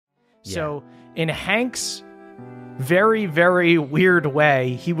So in Hank's very, very weird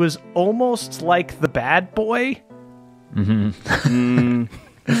way, he was almost like the bad boy. Mm-hmm.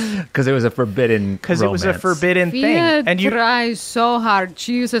 Because it was a forbidden Because it was a forbidden thing. And you tries so hard.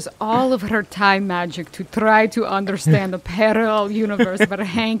 She uses all of her time magic to try to understand the parallel universe where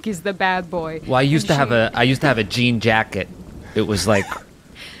Hank is the bad boy. Well, I used to have a jean jacket. It was like,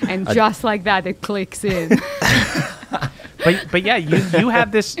 and just like that, it clicks in. But yeah, you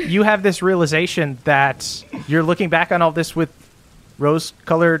have this realization that you're looking back on all this with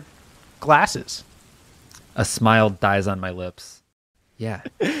rose-colored glasses. a smile dies on my lips. Yeah.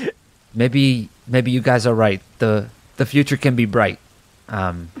 Maybe you guys are right. The future can be bright.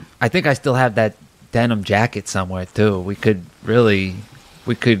 I think I still have that denim jacket somewhere too. We could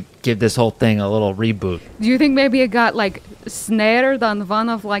give this whole thing a little reboot. Do you think maybe it got like snared on one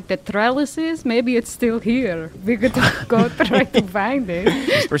of like the trellises? Maybe it's still here. We could go try to find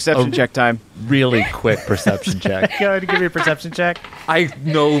it. Perception check time. Really quick perception check. Go ahead and give me a perception check. I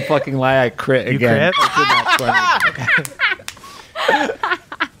no fucking lie, I crit again. Crit?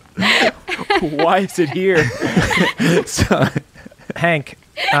 Why is it here? So, Hank,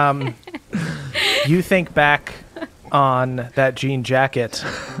 you think back on that jean jacket,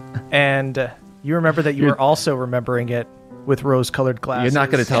 and you remember that you were also remembering it with rose-colored glasses. you're not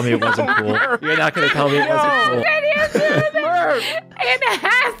going to tell me it wasn't cool. You're not going to tell me it wasn't cool. It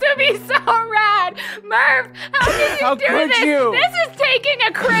has to be so rad. Murph, how can you do this? You? This is taking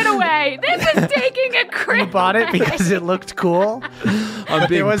a crit away. You bought it because it looked cool. I'm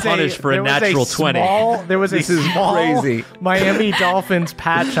being punished for a natural 20. There was a small crazy. Miami Dolphins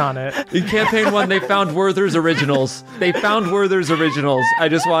patch on it. In campaign 1, they found Werther's originals. I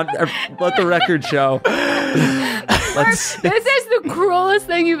just want let the record show. This is the cruelest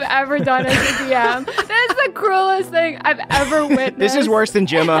thing you've ever done as a DM. This is the cruelest thing I've ever witnessed. This is worse than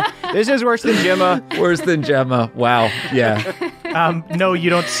Gemma. Worse than Gemma. Wow. Yeah. No, you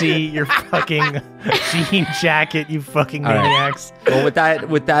don't see your fucking jean jacket, you fucking maniacs. Well, with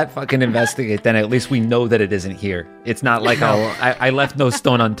that fucking investigate, then at least we know that it isn't here. It's not like I left no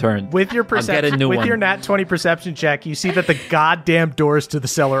stone unturned. With your perception, your nat 20 perception check, you see that the goddamn doors to the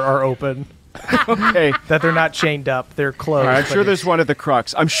cellar are open. Okay. That they're not chained up. They're closed. All right, I'm sure there's one at the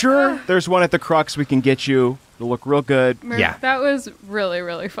crux. We can get you. It'll look real good. Yeah. That was really,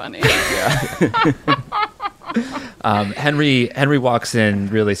 really funny. Henry walks in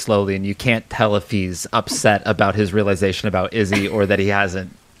really slowly, and you can't tell if he's upset about his realization about Izzy or that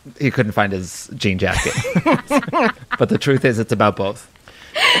he couldn't find his jean jacket. But the truth is, it's about both.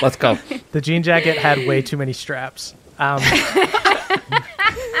 Let's go. The jean jacket had way too many straps.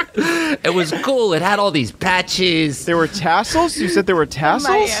 It was cool. It had all these patches. There were tassels? You said there were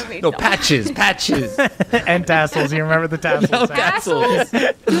tassels? No, patches. And tassels. You remember the tassels? No, tassels.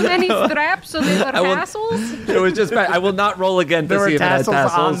 Too many straps, so they were tassels? It was just I will not roll again to see if it had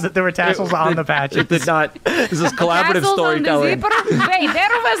tassels. There were tassels on the patches. It did not. This is collaborative Tassels storytelling. On the zipper? Wait, there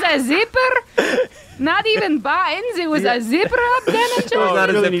was a zipper? Not even buttons. It was a zipper up then. It was not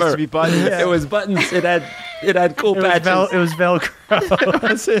a really zipper. needs to be buttons. It was buttons. It had cool patches. It was Velcro.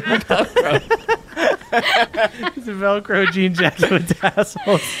 It's a Velcro jean jacket with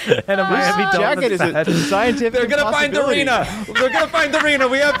tassels and a Miami Dolphins Jacket is a patch. scientific They're gonna find the arena.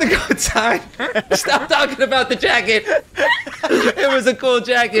 We have to go inside. Stop talking about the jacket. It was a cool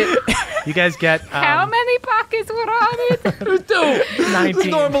jacket. You guys get How many pockets were on it? It was 2. 19. The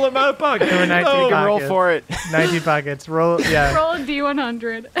normal amount of pockets. There were 19 pockets. Roll for it. 90 pockets. Roll, yeah. Roll a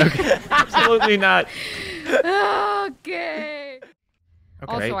D100. Absolutely not. Okay.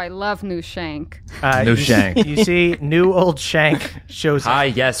 Okay. Also, I love new Shank. New Shank. You see, new old Shank shows up. Hi,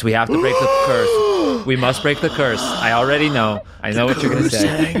 yes, we have to break the curse. We must break the curse. I already know. I know what you're going to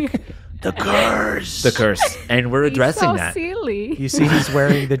say. The curse. The curse. And we're addressing He's so that. silly. You see, he's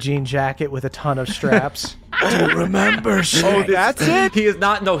wearing the jean jacket with a ton of straps. Do you remember, Shank? Oh, that's it? He is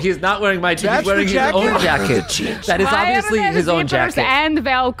not wearing my jeans. He's wearing his own jacket. That is obviously Why are there his own zippers jacket. and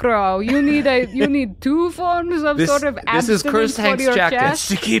Velcro. You need two forms of sort of This is abstinence Cursed for Hank's your jacket. chest.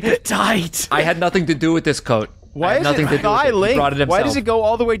 To keep it tight. I had nothing to do with this coat. Why is nothing it to do with thigh it. He length? brought it himself. Why does it go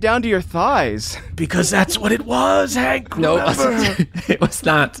all the way down to your thighs? Because that's what it was, Hank. No, it remember? wasn't. It was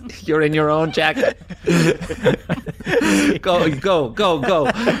not. You're in your own jacket. Go.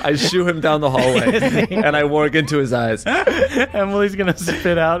 I shoo him down the hallway, and I work into his eyes. Emily's going to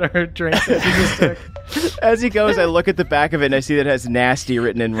spit out her drink that she just took. As he goes, I look at the back of it and I see that it has nasty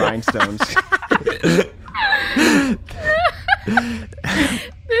written in rhinestones.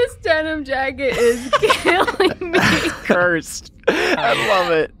 This denim jacket is killing me. Cursed. I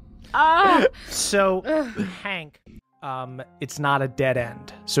love it. Ah. So, Hank, it's not a dead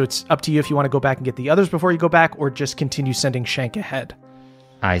end. So it's up to you if you want to go back and get the others before you go back, or just continue sending Shank ahead.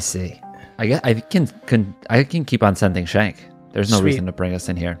 I see. I guess I can keep on sending Shank. There's no Sweet. reason to bring us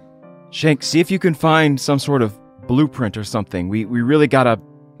in here. Shank, see if you can find some sort of blueprint or something. We really gotta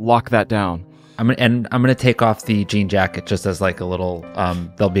lock that down. I'm gonna take off the jean jacket just as like a little.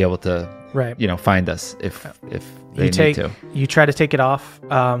 They'll be able to, Right. find us if they need to. You try to take it off,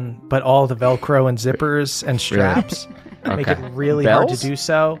 but all the Velcro and zippers and straps make it Okay. really hard to Bells? do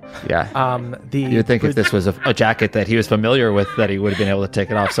so. Yeah. You'd think if this was a jacket that he was familiar with, that he would have been able to take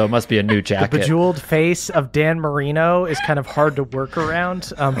it off. So it must be a new The jacket. bejeweled face of Dan Marino is kind of hard to work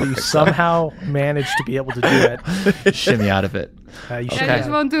around, but you somehow managed to be able to do it. Shimmy out of it. You should I have. just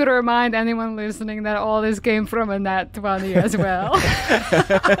want to remind anyone listening that all this came from a nat 20 as well.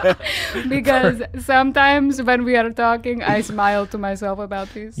 Because sometimes when we are talking, I smile to myself about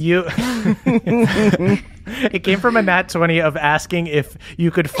this. It came from a nat 20 of asking if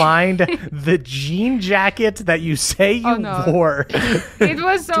you could find the jean jacket that you say you wore. It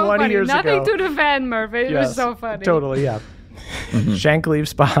was so 20 funny. years Nothing ago. to defend Murphy. It was so funny. Totally, yeah. Shank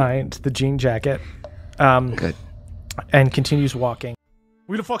leaves behind the jean jacket. Good. And continues walking.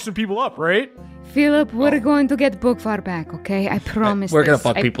 We're gonna fuck some people up, right? Philip, we're going to get Bookfar back, okay? I promise. We're gonna this.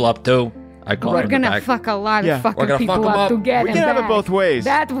 fuck people up too. I call We're him in the gonna back. fuck a lot Yeah. of fucking We're gonna people fuck 'em up to up. get We them can have it back. both ways.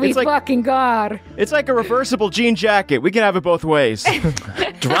 That we It's like- fucking are. It's like a reversible jean jacket. We can have it both ways.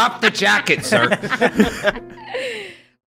 Drop the jacket, sir.